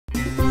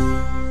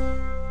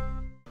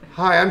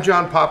Hi, I'm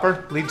John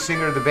Popper, lead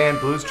singer of the band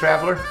Blues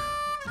Traveler.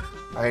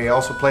 I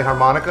also play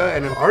harmonica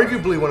and am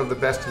arguably one of the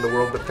best in the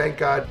world, but thank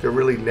God there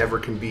really never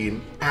can be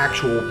an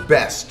actual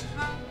best.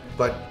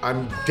 But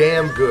I'm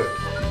damn good.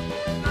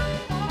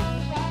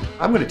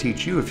 I'm going to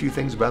teach you a few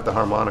things about the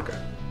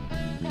harmonica.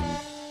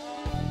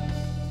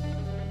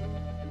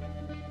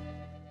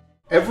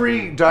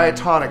 Every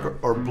diatonic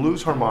or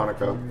blues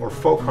harmonica or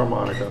folk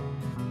harmonica,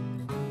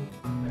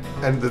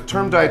 and the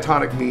term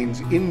diatonic means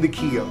in the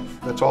key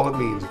of, that's all it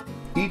means.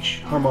 Each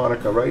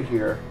harmonica right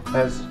here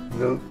has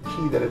the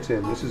key that it's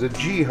in. This is a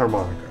G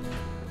harmonica,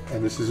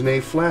 and this is an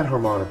A flat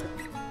harmonica.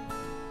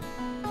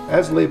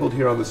 As labeled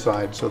here on the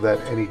side so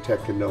that any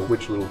tech can know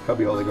which little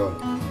cubbyhole they go in.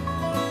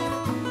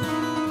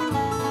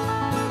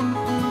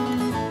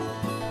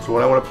 So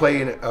when I want to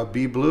play in a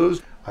B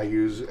blues, I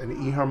use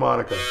an E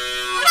harmonica.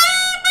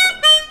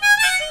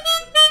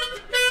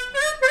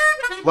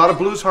 A lot of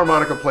blues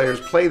harmonica players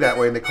play that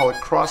way and they call it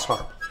cross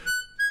harp.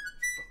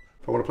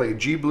 If I want to play a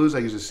G blues, I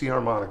use a C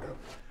harmonica.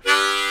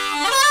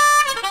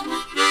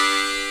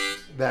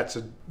 That's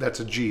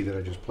a G that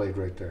I just played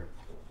right there.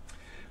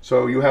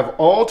 So you have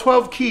all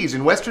 12 keys.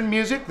 In Western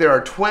music, there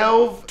are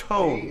 12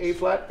 tones. A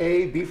flat,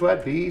 A, B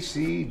flat, B,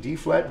 C, D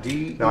flat,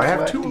 D. Now I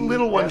have two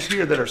little ones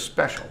here that are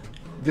special.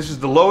 This is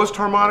the lowest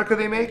harmonica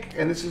they make,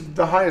 and this is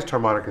the highest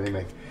harmonica they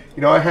make.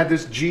 You know, I had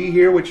this G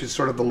here, which is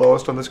sort of the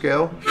lowest on the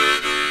scale.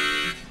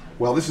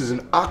 Well, this is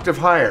an octave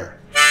higher.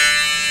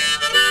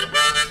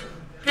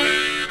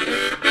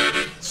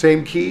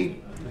 Same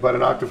key, but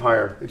an octave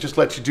higher. It just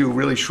lets you do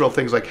really shrill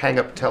things like hang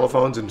up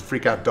telephones and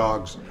freak out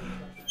dogs.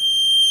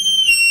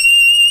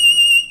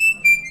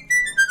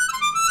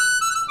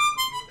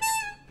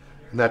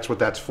 And that's what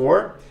that's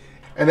for.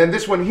 And then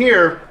this one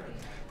here,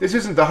 this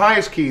isn't the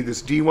highest key,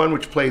 this D one,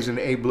 which plays in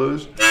A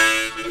blues,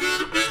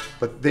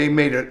 but they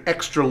made an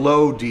extra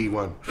low D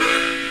one.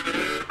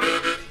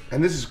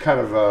 And this is kind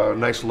of a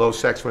nice low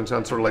saxophone,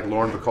 sounds sort of like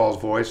Lauren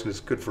Bacall's voice, and it's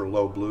good for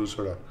low blues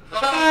sort of.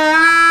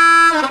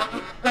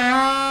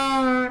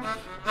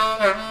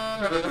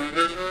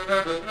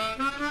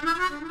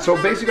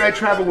 So basically I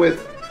travel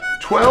with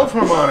 12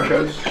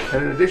 harmonicas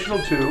and an additional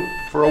 2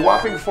 for a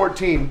whopping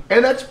 14.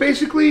 And that's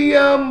basically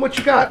what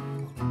you got.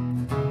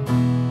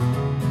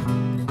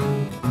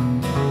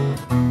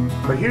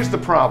 But here's the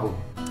problem.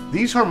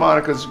 These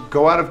harmonicas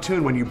go out of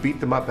tune when you beat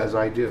them up as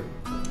I do.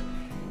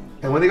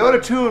 And when they go out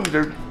of tune,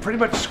 they're pretty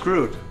much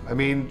screwed. I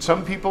mean,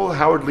 some people,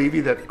 Howard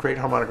Levy, that great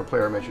harmonica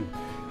player I mentioned,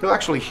 he'll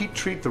actually heat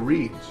treat the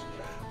reeds.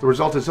 The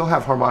result is he'll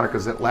have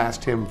harmonicas that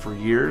last him for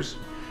years,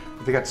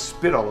 but they got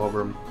spit all over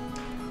them.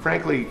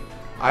 Frankly,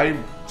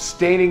 I'm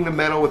staining the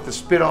metal with the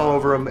spit all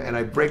over them and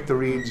I break the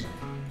reeds.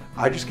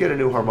 I just get a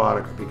new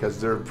harmonica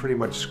because they're pretty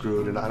much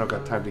screwed and I don't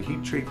got time to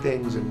heat treat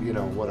things and you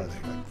know, what are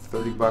they, like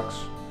 30 bucks?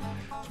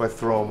 So I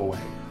throw them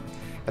away.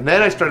 And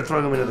then I started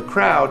throwing them into the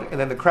crowd, and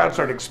then the crowd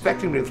started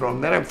expecting me to throw them.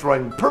 Then I'm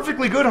throwing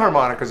perfectly good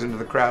harmonicas into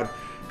the crowd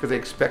because they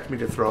expect me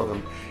to throw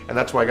them. And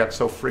that's why I got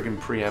so friggin'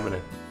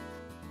 preeminent.